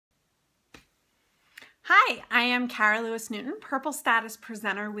Hi, I am Kara Lewis Newton, Purple Status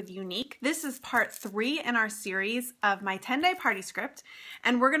Presenter with Younique. This is part 3 in our series of my 10-day party script,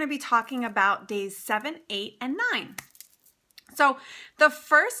 and we're going to be talking about days 7, 8, and 9. So the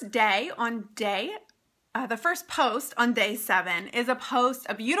first post on day 7 is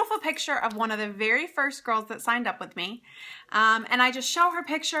a beautiful picture of one of the very first girls that signed up with me. And I just show her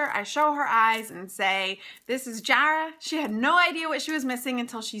picture, I show her eyes and say, this is Jara. She had no idea what she was missing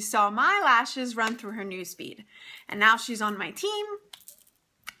until she saw my lashes run through her newsfeed. And now she's on my team.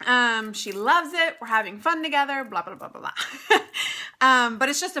 She loves it. We're having fun together, blah, blah, blah, blah, blah. But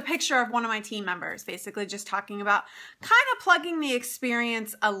it's just a picture of one of my team members, basically just talking about kind of plugging the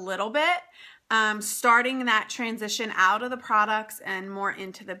experience a little bit. Starting that transition out of the products and more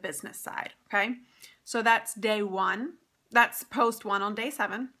into the business side, okay? So that's day 1. That's post 1 on day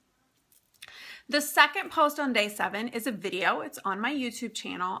 7. The second post on day 7 is a video. It's on my YouTube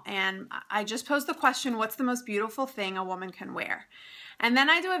channel, and I just posed the question, what's the most beautiful thing a woman can wear? And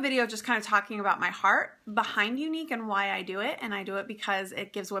then I do a video just kind of talking about my heart behind Younique and why I do it. And I do it because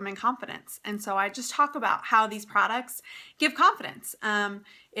it gives women confidence. And so I just talk about how these products give confidence.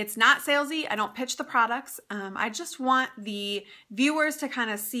 It's not salesy. I don't pitch the products. I just want the viewers to kind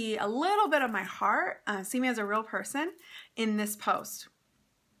of see a little bit of my heart, see me as a real person in this post.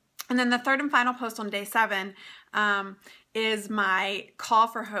 And then the third and final post on day 7 is my call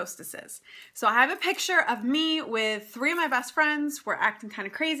for hostesses. So I have a picture of me with 3 of my best friends. We're acting kind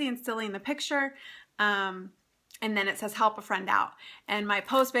of crazy and silly in the picture. And then it says, help a friend out. And my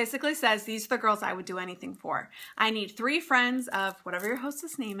post basically says, these are the girls I would do anything for. I need 3 friends of whatever your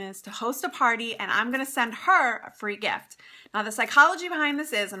hostess name is to host a party, and I'm going to send her a free gift. Now, the psychology behind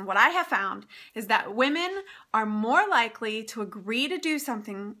this is, and what I have found, is that women are more likely to agree to do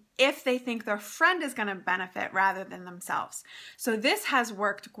something if they think their friend is going to benefit rather than themselves. So this has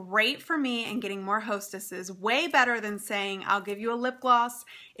worked great for me in getting more hostesses, way better than saying, I'll give you a lip gloss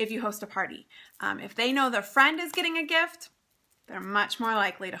if you host a party. If they know their friend is getting a gift, they're much more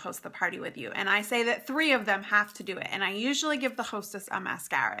likely to host the party with you. And I say that 3 of them have to do it. And I usually give the hostess a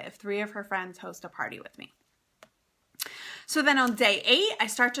mascara if 3 of her friends host a party with me. So then on day 8, I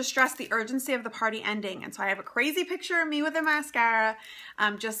start to stress the urgency of the party ending. And so I have a crazy picture of me with a mascara,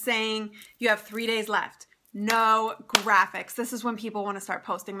 just saying you have 3 days left. No graphics. This is when people want to start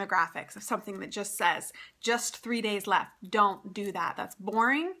posting the graphics of something that just says, just 3 days left. Don't do that. That's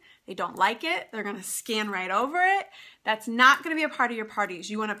boring. They don't like it. They're going to scan right over it. That's not going to be a part of your parties.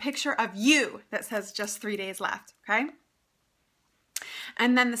 You want a picture of you that says just 3 days left, okay?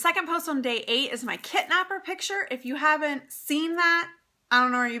 And then the second post on day 8 is my kidnapper picture. If you haven't seen that, I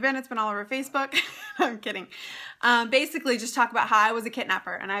don't know where you've been. It's been all over Facebook. I'm kidding. Basically, just talk about how I was a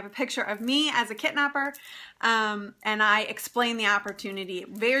kidnapper. And I have a picture of me as a kidnapper. And I explain the opportunity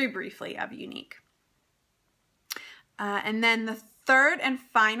very briefly of Younique. And then the third and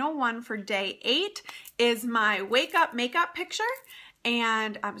final one for day 8 is my wake up makeup picture.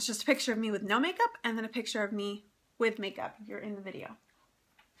 And it's just a picture of me with no makeup and then a picture of me with makeup. You're in the video.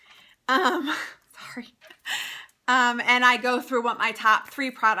 Sorry. And I go through what my top 3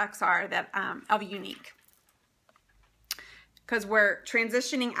 products are that of Younique. Because we're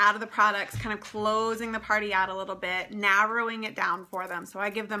transitioning out of the products, kind of closing the party out a little bit, narrowing it down for them. So I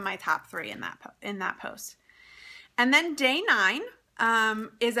give them my top 3 in that post. And then day 9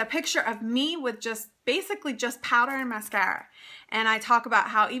 is a picture of me with basically just powder and mascara. And I talk about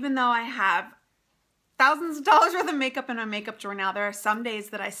how even though I have thousands of dollars worth of makeup in my makeup drawer now, there are some days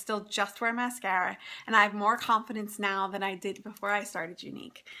that I still just wear mascara, and I have more confidence now than I did before I started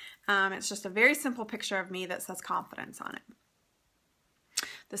Younique. It's just a very simple picture of me that says confidence on it.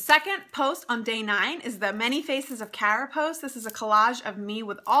 The second post on day 9 is the Many Faces of Kara post. This is a collage of me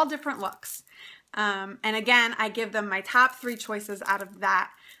with all different looks. And again, I give them my top 3 choices out of that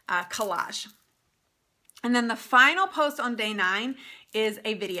collage. And then the final post on day 9 is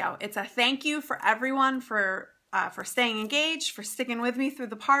a video. It's a thank you for everyone for staying engaged, for sticking with me through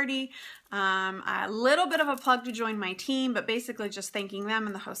the party. A little bit of a plug to join my team, but basically just thanking them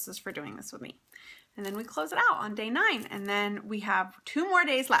and the hostess for doing this with me. And then we close it out on day 9, and then we have 2 more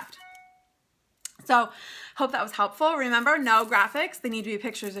days left. So hope that was helpful. Remember, no graphics. They need to be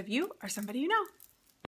pictures of you or somebody you know.